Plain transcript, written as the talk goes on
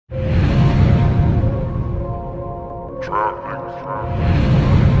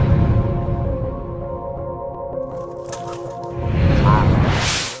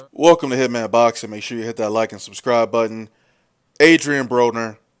Welcome to Hitman Boxing. Make sure you hit that like and subscribe button. Adrien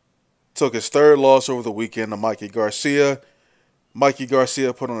Broner took his third loss over the weekend to Mikey Garcia. Mikey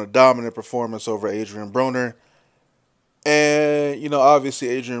Garcia put on a dominant performance over Adrien Broner. And, obviously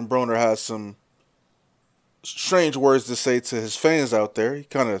Adrien Broner has some strange words to say to his fans out there. He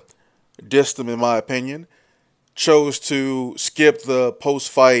kind of dissed them, in my opinion. Chose to skip the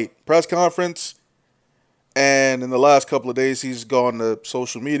post-fight press conference. And in the last couple of days, he's gone to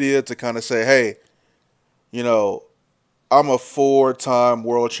social media to kind of say, hey, I'm a 4-time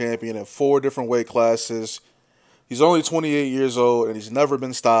world champion in 4 different weight classes. He's only 28 years old, and he's never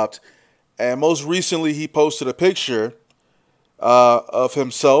been stopped. And most recently, he posted a picture of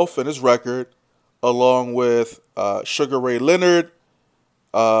himself and his record, along with Sugar Ray Leonard,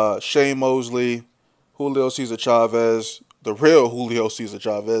 Shane Mosley, Julio Cesar Chavez, the real Julio Cesar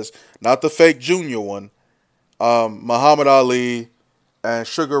Chavez, not the fake junior one, Muhammad Ali, and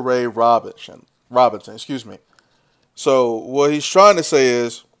Sugar Ray Robinson. So what he's trying to say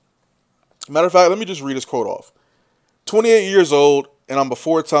is, matter of fact, let me just read his quote off. 28 years old, and I'm a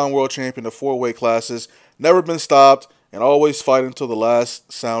 4-time world champion of 4 weight classes, never been stopped, and always fight until the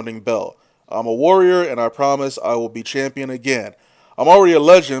last sounding bell. I'm a warrior, and I promise I will be champion again. I'm already a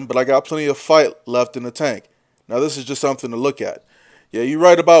legend, but I got plenty of fight left in the tank. Now this is just something to look at. Yeah, you're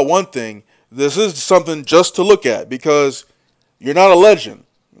right about one thing. This is something just to look at because you're not a legend,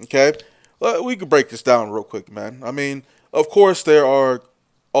 okay? We could break this down real quick, man. I mean, of course there are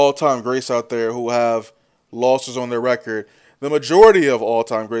all-time greats out there who have losses on their record. The majority of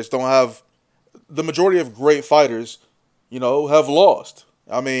all-time greats don't have – the majority of great fighters, have lost.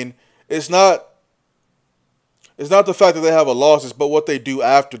 I mean, it's not the fact that they have a loss, it's but what they do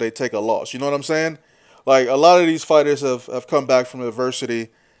after they take a loss. You know what I'm saying? Like, a lot of these fighters have come back from adversity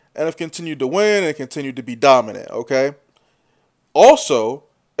and have continued to win and continued to be dominant, okay? Also,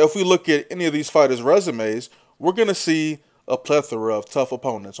 if we look at any of these fighters' resumes, we're going to see a plethora of tough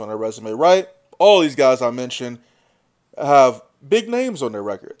opponents on their resume, right? All these guys I mentioned have big names on their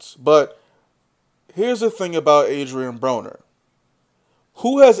records. But here's the thing about Adrien Broner.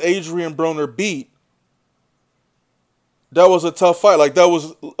 Who has Adrien Broner beat that was a tough fight? Like, that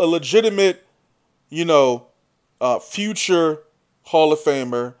was a legitimate, future Hall of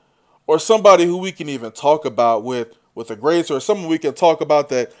Famer, or somebody who we can even talk about with the greats, or someone we can talk about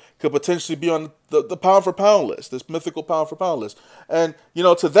that could potentially be on the pound-for-pound list, this mythical pound-for-pound list. And,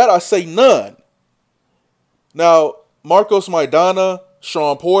 to that I say none. Now, Marcos Maidana,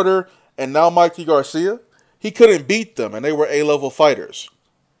 Sean Porter, and now Mikey Garcia, he couldn't beat them, and they were A-level fighters.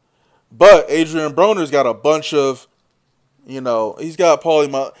 But Adrien Broner's got a bunch of, he's got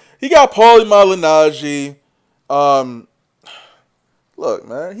Paulie Malignaggi. Look,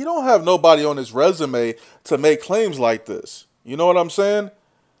 man, he don't have nobody on his resume to make claims like this. You know what I'm saying?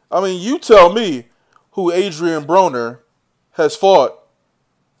 I mean, you tell me who Adrien Broner has fought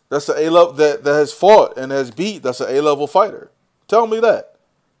that's an A-level that has fought and has beat that's an A-level fighter. Tell me that.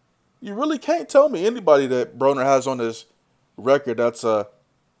 You really can't tell me anybody that Broner has on his record that's a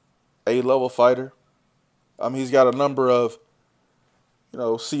A-level fighter. I mean, he's got a number of,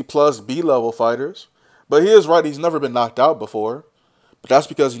 C+, B-level fighters. But he is right, he's never been knocked out before. But that's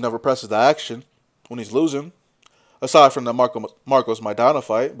because he never presses the action when he's losing. Aside from the Marcos Maidana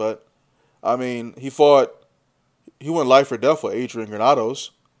fight. But, I mean, he went life or death with Adrian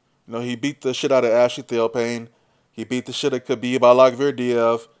Granados. He beat the shit out of Ashley Theophane. He beat the shit out of Khabib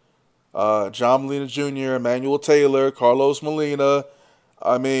Aлагverdiyev, John Molina Jr., Emmanuel Taylor, Carlos Molina,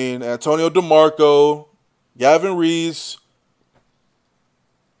 Antonio DeMarco, Gavin Rees.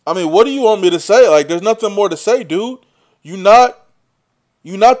 I mean, what do you want me to say? Like, there's nothing more to say, dude. You not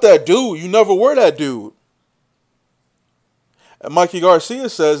that dude. You never were that dude. And Mikey Garcia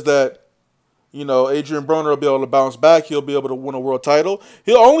says that, Adrien Broner will be able to bounce back. He'll be able to win a world title.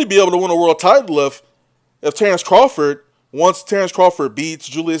 He'll only be able to win a world title if Terrence Crawford, once Terrence Crawford beats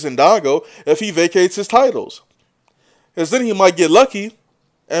Julius Indongo, if he vacates his titles. Because then he might get lucky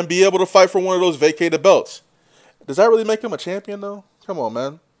and be able to fight for one of those vacated belts. Does that really make him a champion, though? Come on,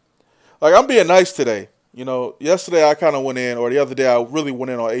 man. Like, I'm being nice today. Yesterday I kind of went in, or the other day I really went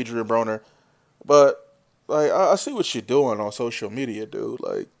in on Adrien Broner. But, like, I see what you're doing on social media, dude.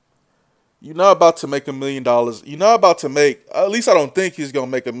 Like, you're not about to make $1 million. You're not about to make, at least I don't think he's going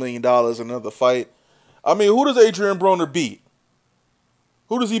to make $1 million in another fight. I mean, who does Adrien Broner beat?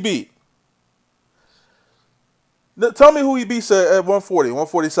 Who does he beat? Tell me who he beats at 140,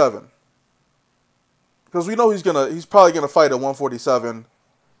 147. Because we know he's probably going to fight at 147.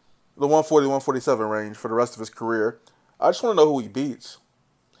 The 140, 147 range for the rest of his career. I just want to know who he beats.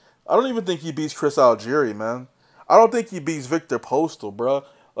 I don't even think he beats Chris Algieri, man. I don't think he beats Victor Postal, bro.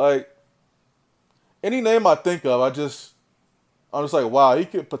 Like, any name I think of, I'm just like, wow, he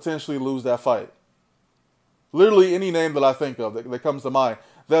could potentially lose that fight. Literally any name that I think of that comes to mind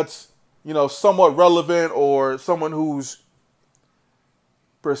that's, somewhat relevant or someone who's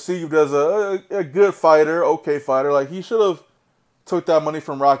perceived as a good fighter, okay fighter. Like, he should have took that money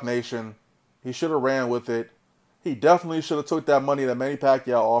from Rock Nation. He should have ran with it. He definitely should have took that money that Manny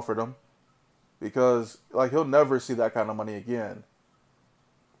Pacquiao offered him, because like, he'll never see that kind of money again.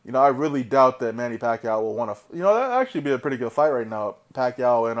 I really doubt that Manny Pacquiao will want to. That'd actually be a pretty good fight right now.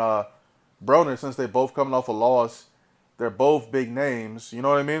 Pacquiao and Broner, since they both coming off a loss, they're both big names. You know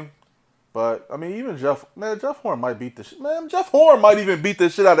what I mean? But I mean, even Jeff Horn might beat the shit. Man, Jeff Horn might even beat the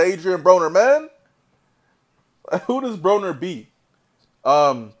shit out of Adrien Broner, man. Who does Broner beat?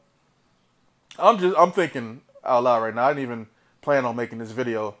 I'm thinking out loud right now. I didn't even plan on making this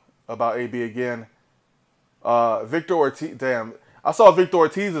video about AB again. Victor Ortiz, damn. I saw Victor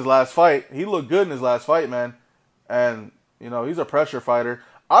Ortiz's last fight. He looked good in his last fight, man. And, he's a pressure fighter.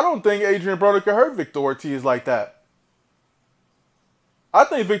 I don't think Adrien Broner could hurt Victor Ortiz like that. I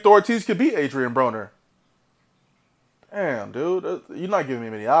think Victor Ortiz could beat Adrien Broner. Damn, dude. You're not giving me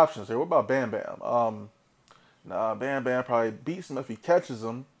many options here. What about Bam Bam? Nah, Bam Bam probably beats him if he catches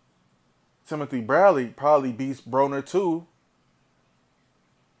him. Timothy Bradley probably beats Broner too.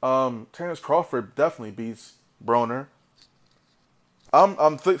 Terrence Crawford definitely beats Broner.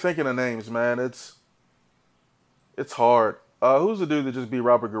 I'm thinking of names, man. It's hard. Who's the dude that just beat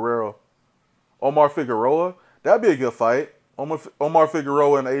Robert Guerrero? Omar Figueroa? That'd be a good fight. Omar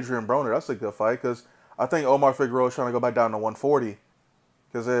Figueroa and Adrien Broner. That's a good fight, because I think Omar Figueroa is trying to go back down to 140.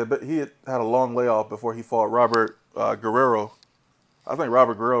 Because he had a long layoff before he fought Robert Guerrero. I think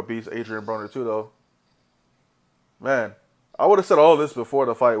Robert Guerrero beats Adrien Broner too, though. Man, I would have said all this before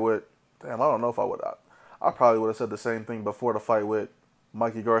the fight with... Damn, I don't know if I would. I probably would have said the same thing before the fight with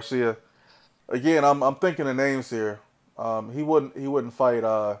Mikey Garcia. Again, I'm thinking of names here. He wouldn't fight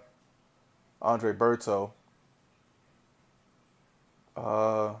Andre Berto.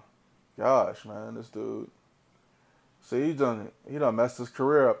 Gosh, man, this dude. See, he done messed his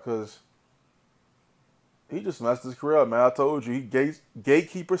career up, because he just messed his career up, man. I told you, he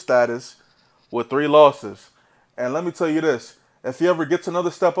gatekeeper status with 3 losses. And let me tell you this. If he ever gets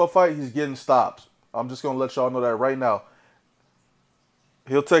another step-up fight, he's getting stopped. I'm just going to let y'all know that right now.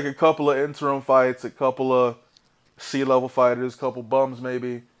 He'll take a couple of interim fights, a couple of C-level fighters, a couple bums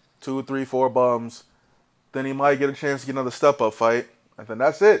maybe, 2, 3, 4 bums. Then he might get a chance to get another step-up fight. And then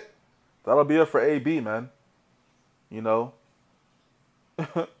that's it. That'll be it for AB, man.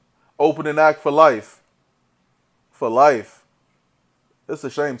 Opening act for life. For life. It's a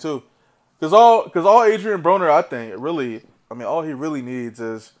shame, too. Because all Adrien Broner, I think, all he really needs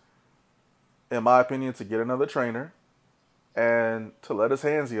is, in my opinion, to get another trainer and to let his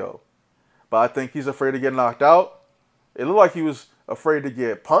hands go. But I think he's afraid to get knocked out. It looked like he was afraid to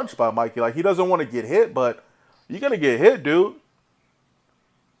get punched by Mikey. Like, he doesn't want to get hit, but you're going to get hit, dude.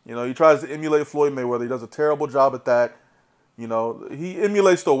 He tries to emulate Floyd Mayweather. He does a terrible job at that. He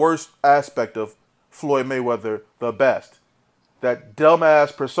emulates the worst aspect of Floyd Mayweather the best. That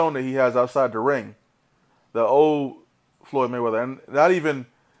dumbass persona he has outside the ring. The old Floyd Mayweather. And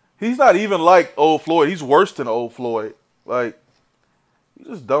he's not even like old Floyd. He's worse than old Floyd. Like, he's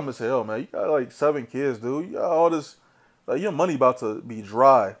just dumb as hell, man. You got like 7 kids, dude. You got all this, like, your money about to be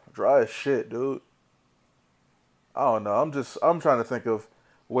dry. Dry as shit, dude. I don't know. I'm trying to think of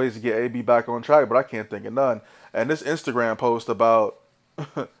ways to get AB back on track, but I can't think of none. And this Instagram post about,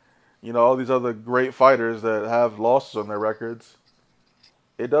 all these other great fighters that have losses on their records,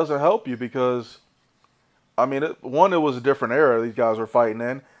 it doesn't help you, because, one, it was a different era these guys were fighting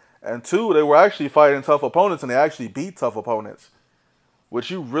in, and 2, they were actually fighting tough opponents, and they actually beat tough opponents, which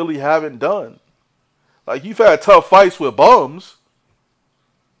you really haven't done. Like, you've had tough fights with bums,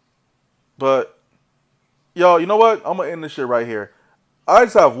 but, y'all, you know what? I'm going to end this shit right here. I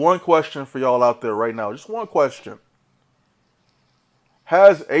just have one question for y'all out there right now. Just one question.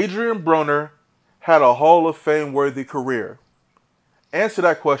 Has Adrien Broner had a Hall of Fame worthy career? Answer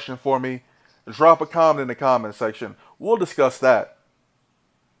that question for me. Drop a comment in the comment section. We'll discuss that.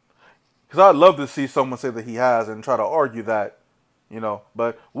 Because I'd love to see someone say that he has and try to argue that,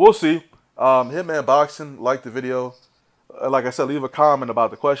 But we'll see. Hitman Boxing, like the video. Like I said, leave a comment about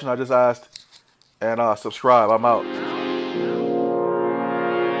the question I just asked. And subscribe. I'm out.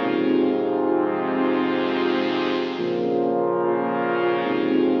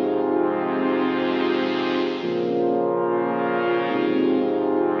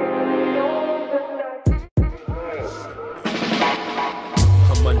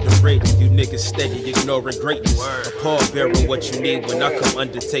 Underrated, you niggas steady ignoring greatness. A pallbearer what you need when I come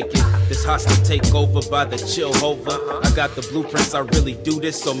undertaking. This hostile takeover by the chill hover. I got the blueprints, I really do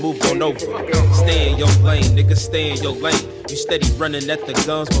this, so move on over. Stay in your lane, nigga, stay in your lane. You steady running at the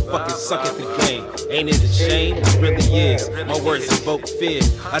guns, but fucking suck at the game. Ain't it a shame? It really is. My words evoke fear.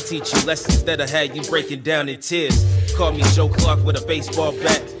 I teach you lessons that'll have you breaking down in tears. Call me Joe Clark with a baseball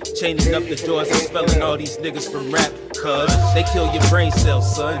bat, chaining up the doors and spelling all these niggas from rap. Cuz they kill your brain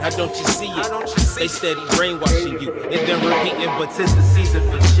cells, son. How don't you see it? They steady brainwashing you and then repeating, but 'tis the season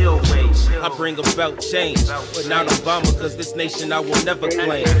for chill wage. I bring about change, but not Obama, cause this nation I will never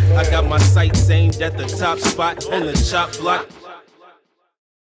claim. I got my sights aimed at the top spot on the chop block.